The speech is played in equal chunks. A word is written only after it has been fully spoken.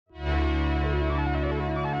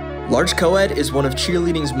Large Coed is one of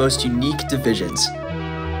cheerleading's most unique divisions.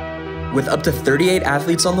 With up to 38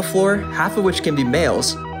 athletes on the floor, half of which can be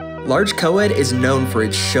males, Large Coed is known for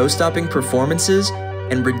its show-stopping performances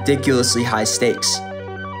and ridiculously high stakes.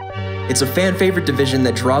 It's a fan-favorite division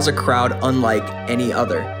that draws a crowd unlike any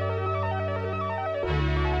other.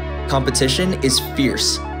 Competition is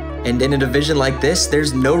fierce, and in a division like this,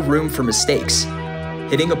 there's no room for mistakes.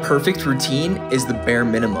 Hitting a perfect routine is the bare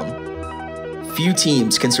minimum. Few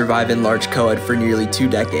teams can survive in Large Coed for nearly 2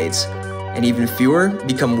 decades, and even fewer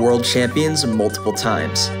become world champions multiple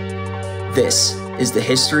times. This is the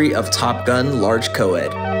history of Top Gun Large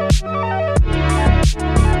Coed.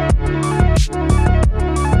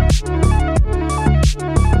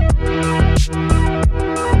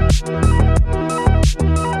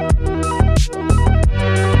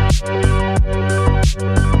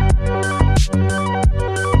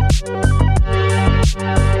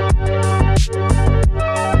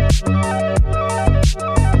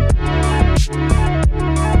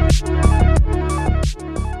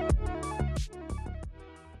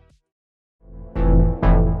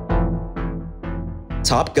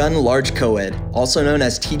 Top Gun Large Coed, also known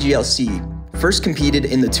as TGLC, first competed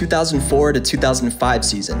in the 2004 to 2005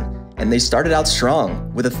 season, and they started out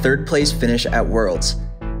strong with a 3rd place finish at Worlds.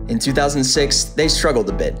 In 2006, they struggled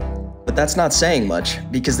a bit, but that's not saying much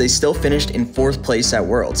because they still finished in 4th place at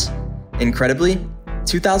Worlds. Incredibly,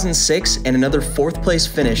 2006 and another 4th place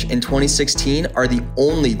finish in 2016 are the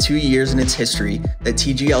only 2 years in its history that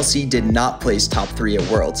TGLC did not place top 3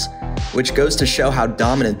 at Worlds, which goes to show how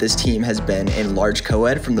dominant this team has been in Large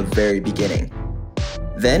Coed from the very beginning.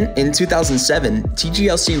 Then, in 2007,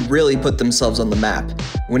 TGLC really put themselves on the map,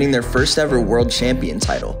 winning their first ever world champion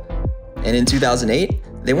title. And in 2008,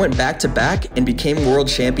 they went back-to-back and became world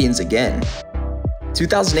champions again.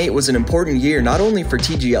 2008 was an important year not only for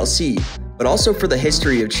TGLC, but also for the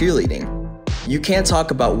history of cheerleading. You can't talk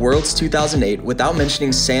about Worlds 2008 without mentioning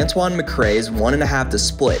Santuan McRae's 1.5 to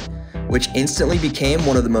split, which instantly became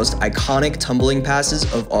one of the most iconic tumbling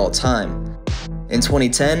passes of all time. In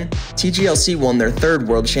 2010, TGLC won their 3rd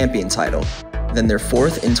world champion title, then their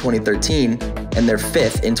 4th in 2013, and their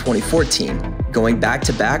 5th in 2014, going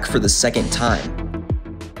back-to-back for the 2nd time.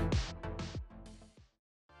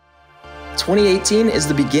 2018 is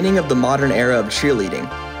the beginning of the modern era of cheerleading,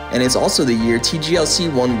 and it's also the year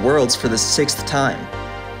TGLC won Worlds for the 6th time.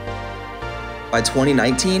 By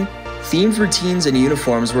 2019, themed routines and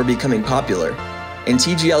uniforms were becoming popular, and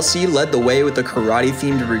TGLC led the way with a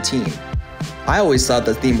karate-themed routine. I always thought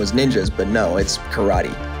the theme was ninjas, but no, it's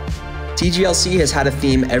karate. TGLC has had a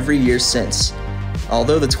theme every year since.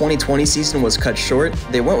 Although the 2020 season was cut short,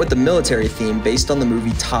 they went with the military theme based on the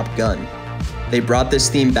movie Top Gun. They brought this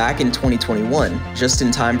theme back in 2021, just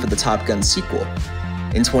in time for the Top Gun sequel.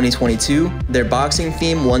 In 2022, their boxing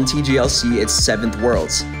theme won TGLC its 7th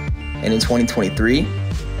Worlds, and in 2023,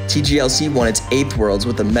 TGLC won its 8th Worlds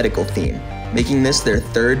with a medical theme, making this their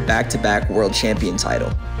 3rd back-to-back world champion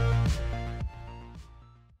title.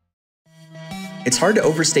 It's hard to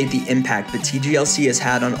overstate the impact that TGLC has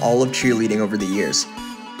had on all of cheerleading over the years.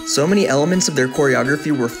 So many elements of their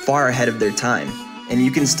choreography were far ahead of their time, and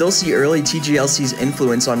you can still see early TGLC's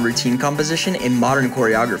influence on routine composition in modern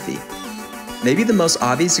choreography. Maybe the most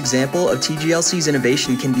obvious example of TGLC's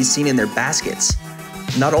innovation can be seen in their baskets.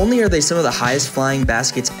 Not only are they some of the highest flying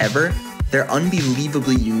baskets ever, they're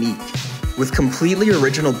unbelievably unique, with completely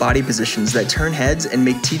original body positions that turn heads and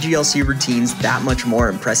make TGLC routines that much more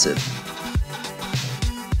impressive.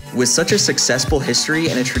 With such a successful history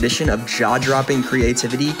and a tradition of jaw-dropping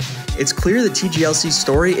creativity, it's clear that TGLC's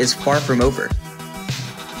story is far from over.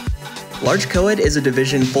 Large Coed is a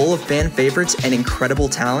division full of fan favorites and incredible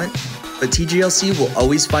talent, but TGLC will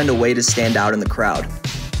always find a way to stand out in the crowd.